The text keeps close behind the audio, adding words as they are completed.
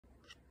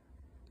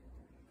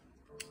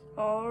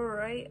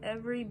Alright,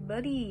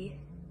 everybody.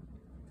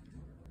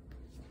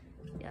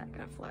 Yeah, I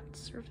got a flat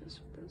surface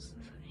with this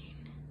thing.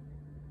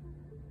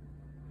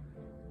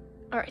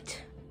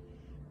 Alright.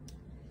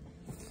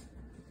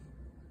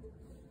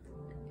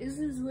 This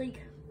is like,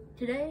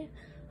 today,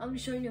 I'm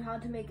showing you how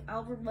to make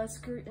Albert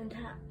Wesker in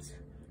tabs.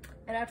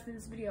 And after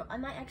this video, I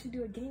might actually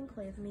do a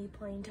gameplay of me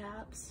playing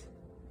tabs.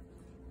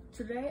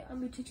 Today, I'm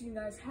going to be teaching you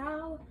guys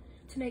how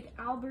to make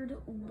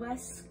Albert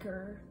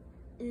Wesker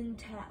in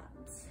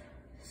tabs.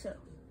 So,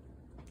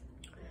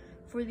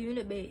 for the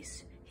unit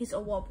base, he's a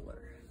wobbler.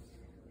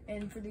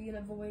 And for the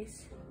unit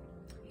voice,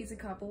 he's a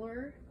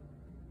coupler.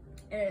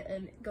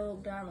 And go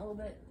down a little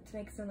bit to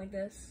make it sound like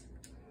this.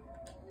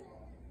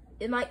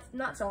 It might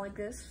not sound like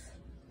this,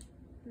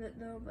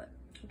 though, but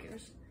who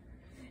cares?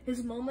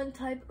 His moment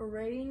type,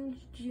 ranged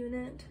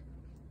unit,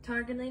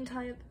 targeting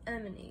type,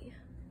 enemy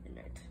in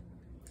it.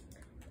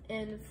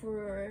 And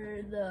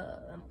for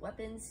the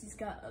weapons, he's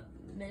got a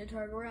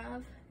Minotaur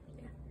Grav.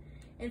 Yeah.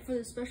 And for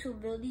the special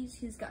abilities,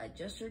 he's got a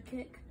Gesture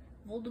Kick,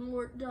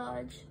 Voldemort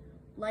Dodge,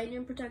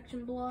 Lightning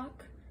Protection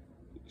Block,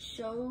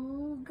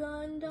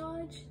 Shogun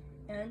Dodge,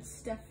 and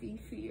Steffi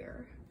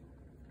Fear.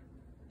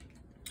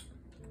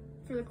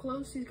 For the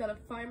clothes, he's got a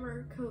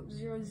Fiber Coat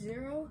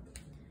 00.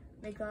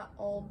 Make that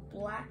all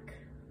black.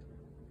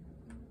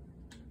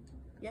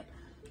 Yep.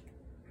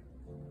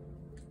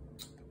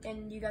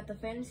 And you got the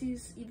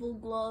Fantasy's Evil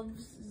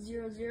Gloves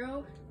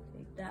 00.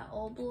 Make that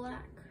all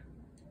black.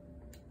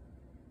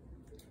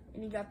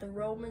 And you got the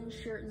Roman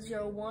Shirt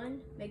 01.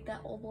 Make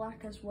that all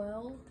black as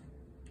well.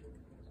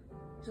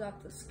 You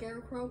got the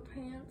Scarecrow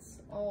Pants,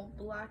 all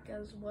black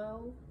as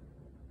well.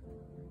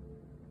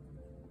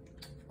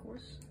 Of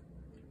course.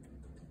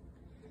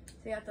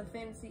 So you got the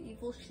Fantasy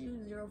Evil Shoe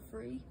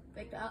 03.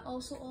 Make that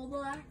also all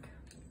black.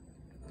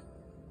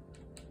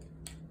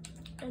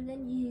 And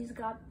then he's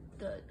got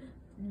the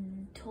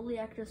Totally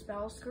Actress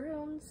Battle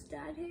Scroun's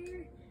dad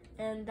hair.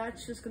 And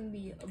that's just gonna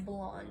be a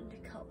blonde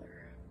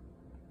color.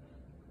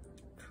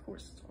 Of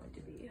course it's going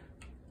to be.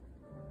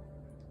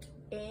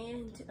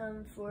 And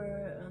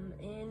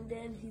and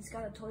then he's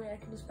got a Totally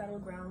Actress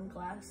Battleground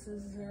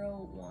Glasses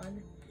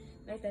 01.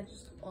 Make that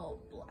just all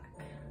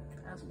black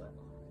as well.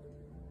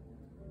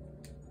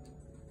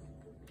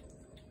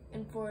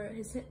 And for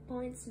his hit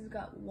points, he's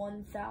got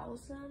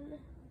 1,000.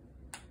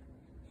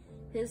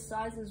 His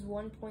size is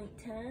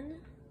 1.10.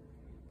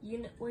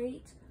 Unit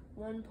weight,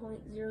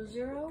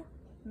 1.00.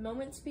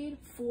 Moment speed,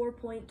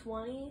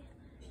 4.20.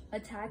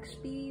 Attack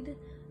speed,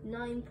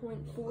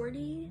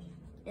 9.40.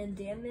 And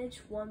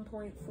damage,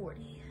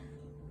 1.40.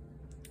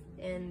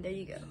 And there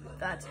you go.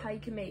 That's how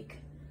you can make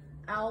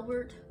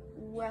Albert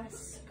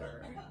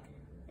Wesker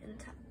in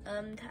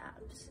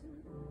tabs.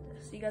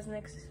 See you guys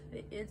next.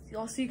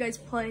 I'll see you guys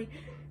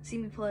see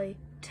me play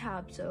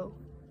tab. So,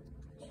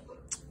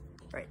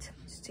 right,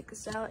 let's take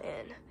this out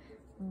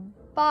and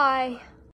bye.